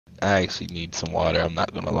I actually need some water. I'm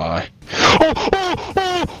not gonna lie. Oh, oh,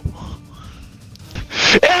 oh!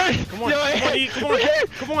 Come on, come on, Eve, come on,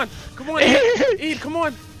 come on, come on, Eve, come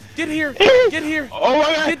on, get here, get here, oh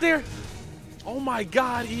my God. get there. Oh my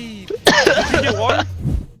God, Eve. Did you get water?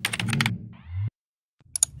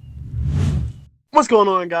 What's going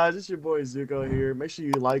on, guys? It's your boy Zuko here. Make sure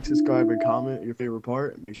you like, subscribe, and comment your favorite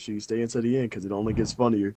part. Make sure you stay until the end because it only gets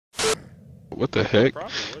funnier. What the heck?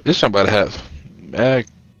 This shit about to have mad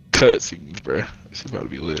cutscenes, bro. This is about to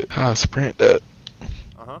be lit. Ah, sprint that.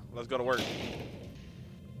 Let's go to work.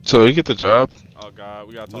 So you get the job? Oh God,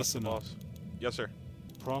 we gotta talk to the boss. Yes, sir.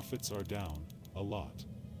 Profits are down a lot,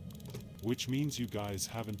 which means you guys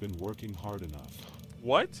haven't been working hard enough.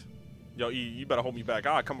 What? Yo, E, you better hold me back.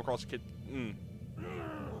 I come across the kid.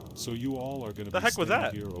 So you all are gonna The be heck was staying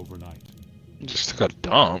that? here overnight. Just got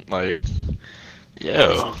dumped, like,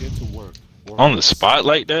 yo. So get to work. On the spot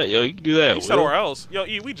like that, yo, you can do that. You said or else. Yo,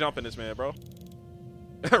 E, we jumping this man, bro.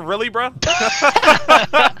 Really, bro?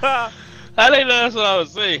 I think that's what I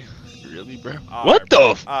was saying. Really, bro? All What right, the?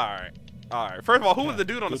 All right. All right. First of all, who was the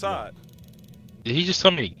dude on the side? Did he just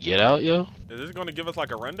tell me to get out, yo? Is this going to give us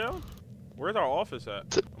like a rundown? Where's our office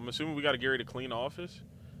at? I'm assuming we got to get ready to clean the office.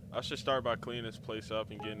 I should start by cleaning this place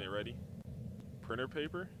up and getting it ready. Printer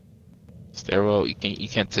paper. Stairwell. You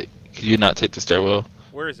can't take. Could you not take the stairwell?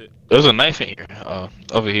 Where is it? There's a knife in here.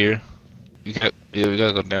 Over here. We gotta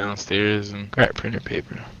go downstairs and grab printer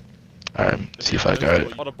paper. All right, see if I got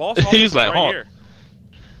it. Oh, the boss He's like, right here.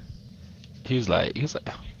 He was like,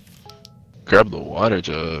 grab the water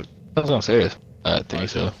jug. That's downstairs. I think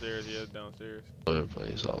so. Downstairs, yeah, downstairs. Other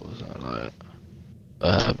place always not like.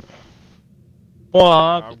 What happened? What?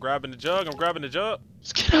 I'm grabbing the jug. I'm grabbing the jug.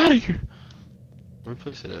 Let's get out of here. Where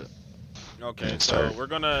place it at? Okay, so we're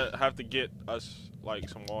gonna have to get us like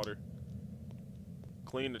some water.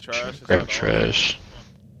 Clean the trash. Grab trash.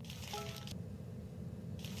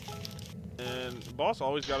 And the boss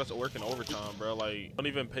always got us working overtime, bro. Like, don't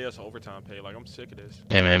even pay us overtime pay. Like, I'm sick of this.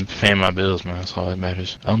 Hey man, paying my bills, man. That's all that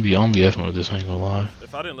matters. I'm be effing with this. I ain't gonna lie.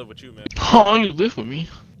 If I didn't live with you, man. Oh, you live with me?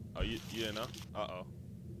 Oh, you didn't know? Uh-oh.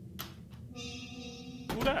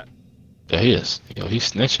 Who that? Yeah, he is. Yo,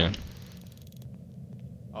 he's snitching.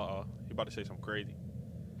 Uh-oh. He about to say something crazy.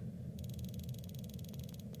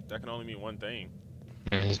 That can only mean one thing.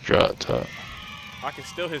 And his drop top. I can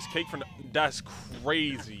steal his cake from the... That's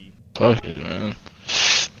crazy. Fuck it, man.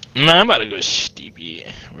 Man, I'm about to go steepy.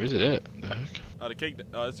 Where's it at? The heck? The cake...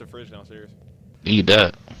 it's the fridge downstairs. Eat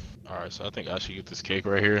that. Alright, so I think I should get this cake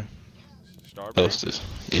right here. Starbucks? Toast this.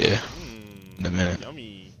 Yeah. In a minute.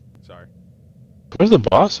 Yummy. Sorry. Where's the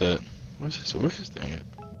boss at? Where's his thing at?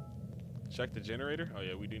 Check the generator? Oh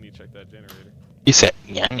yeah, we do need to check that generator. He said,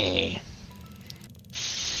 yummy.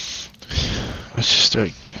 Let's just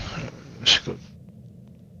start. Let's go.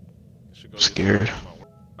 Scared.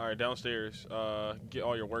 Alright, downstairs. Get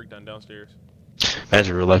all your work done downstairs.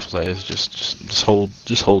 Imagine real life was like this. Just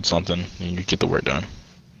hold something and you get the work done.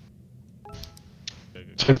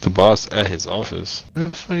 Good. Check the boss at his office. Where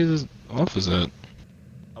the fuck is his office at?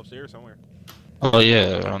 Upstairs somewhere. Oh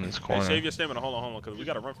yeah, around this corner. Hey, save your stamina. Hold on, because we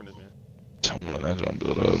gotta run from this man. Someone that's gonna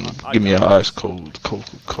build up. Give me an ice cold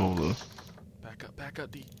Coca-Cola. Back up,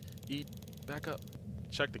 D. Eat. Back up.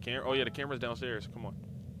 Check the camera. Oh yeah, the camera's downstairs. Come on.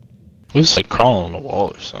 It's like crawling on the wall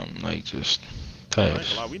or something. Like just. I ain't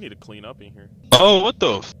gonna lie, we need to clean up in here. Oh, what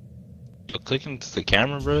the? You're clicking to the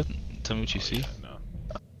camera, bro. Tell me what you see. Yeah, no.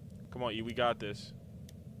 Come on, E. We got this.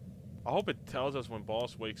 I hope it tells us when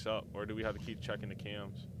boss wakes up, or do we have to keep checking the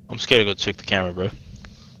cams? I'm scared to go check the camera, bro.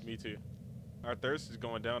 Me too. Our thirst is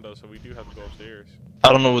going down though, so we do have to go upstairs.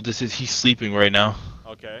 I don't know what this is. He's sleeping right now.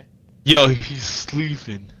 Okay. Yo, he's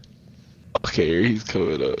sleeping. Okay, he's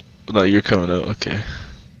coming up. No, you're coming up. Okay.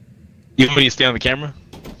 You want me to stay on the camera?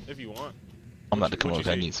 If you want. I'm about to come up.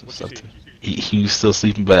 I need some What stuff. you see? He's still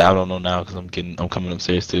sleeping, but I don't know now because I'm coming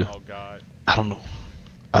upstairs too. Oh God. I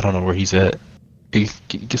don't know where he's at. Hey,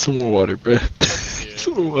 get some more water, bro. Get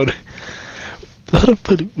some more water.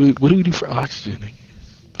 What do we do for oxygen?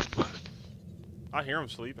 I hear him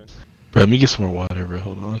sleeping. Bro, let me get some more water, bro.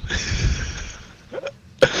 Hold on.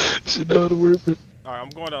 Should know how to work, bro. Alright, I'm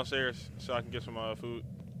going downstairs so I can get some food.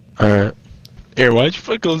 Alright. Aaron, why'd you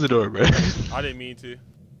fucking close the door, bro? I didn't mean to.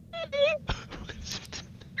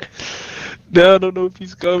 Now I don't know if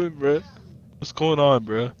he's coming, bro. What's going on,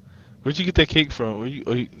 bro? Where'd you get that cake from?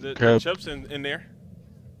 The chips in there.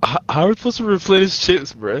 How are we supposed to replenish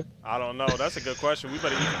chips, bro? I don't know. That's a good question. We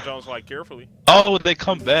better eat them Jones like carefully. Oh, they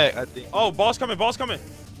come back, I think. Oh, boss coming, boss coming.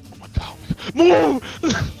 Oh my God. Move!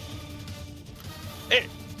 Hey.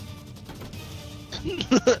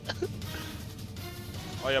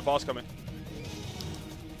 Oh yeah, boss coming.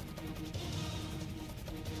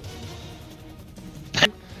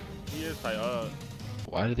 Tight up.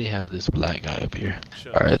 Why do they have this black guy up here?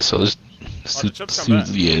 Chill. Alright, so let's Oh, the chips come back.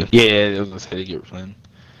 yeah, I was gonna say they get replaying.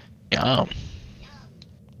 Yeah.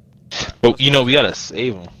 But you know we gotta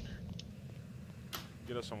save him.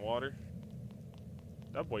 Get us some water.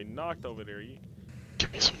 That boy knocked over there.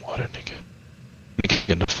 Give me some water, nigga. Nigga,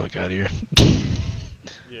 get the fuck out of here.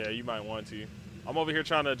 Yeah, you might want to. I'm over here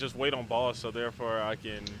trying to just wait on boss, so therefore I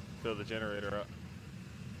can fill the generator up.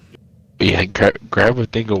 Yeah, grab a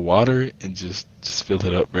thing of water and just fill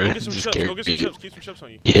it up, bro. Go get some Just chips. carry Go get some it. chips. Keep some chips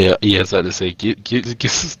on you. Yeah, I was about to say, get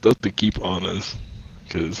some stuff to keep on us,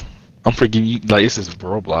 cause I'm forgetting you. Like this is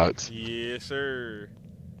Roblox. Yes, sir.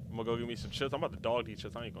 I'm gonna go get me some chips. I'm about to dog these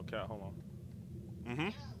chips. I ain't gonna count. Hold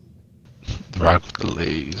on. Rock with the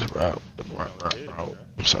legs, rock.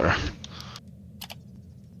 I'm sorry.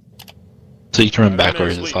 So you can run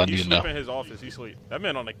backwards. That's all I need to know. He sleep in his office. He sleep. That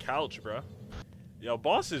man on the couch, bro. Yo,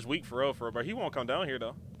 boss is weak for real, bro. He won't come down here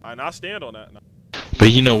though. And I stand on that.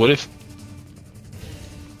 But you know what if?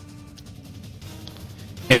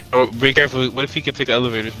 Hey, oh, be careful. What if he can take the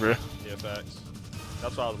elevators, bro? Yeah, facts.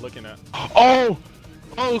 That's what I was looking at. Oh!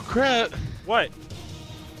 Oh crap! What?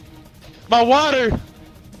 My water!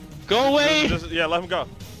 Go away! Yeah, let him go.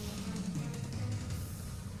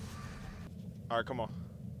 Alright, come on.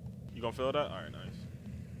 You gonna fill that? Alright, nice.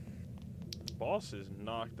 Boss is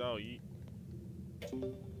knocked out.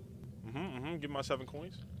 Give my 7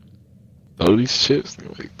 coins. Oh, these chips,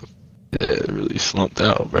 like, yeah, really slumped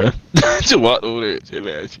out, bro. Just walked over there, Jim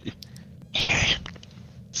Ashley.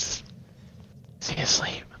 Is he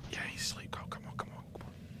asleep? Yeah, he's asleep. Go, come on.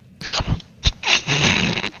 Come on.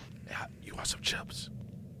 Yeah, you want some chips?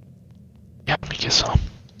 Yeah, let me get some.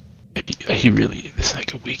 He really, this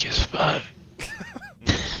nigga weak as fuck.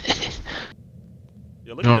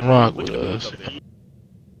 Yeah, look Don't at rock the with dudes us. up there.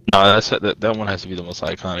 No, that one has to be the most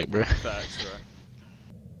iconic, bro. Facts, bro.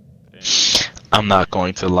 Damn. I'm not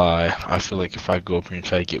going to lie. I feel like if I go up here and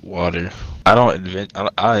try to get water,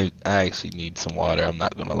 I actually need some water. I'm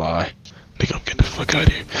not gonna lie. I think I'm getting the fuck out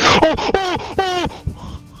of here. Oh!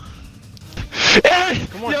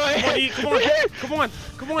 Come on, Eid, come on,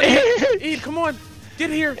 Eid, come on, get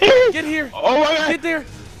here, Oh my god! get there.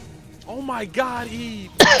 Oh my god, Eid.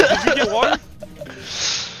 Did you get water?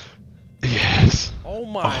 Yes. Oh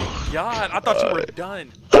my god, I thought you were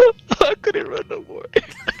done. I couldn't run no more.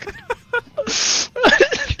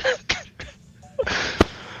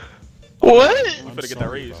 What? You better get that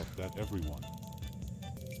raise. That everyone.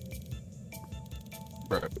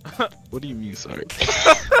 Bro, what do you mean sorry?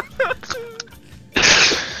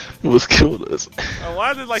 What's killed us?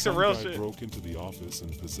 Why is it like Some the real guy shit? broke into the office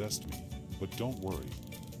and possessed me, but don't worry.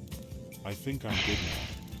 I think I'm good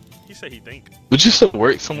now. He said he think. Would you still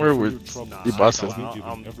work somewhere where Nah, your boss says, I ain't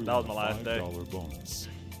gonna lie. That was my last day. $5 bonus.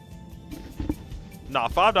 Nah,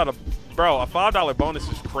 $5, bro. A $5 bonus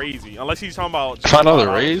is crazy. Unless he's talking about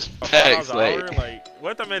 $5 raise? $5 Facts, an like- hour. Like,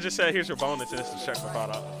 what if the man just said, "Here's your bonus," and it's a check for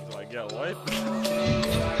 $5? Like, yo, what?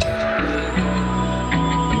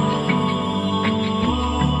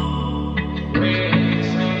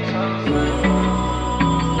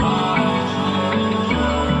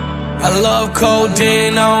 I love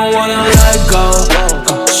codeine, I don't wanna let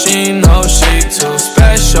go. She knows she too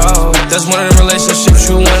special. That's one of the relationships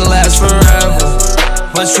you wouldn't last forever.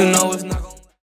 But you know it's not.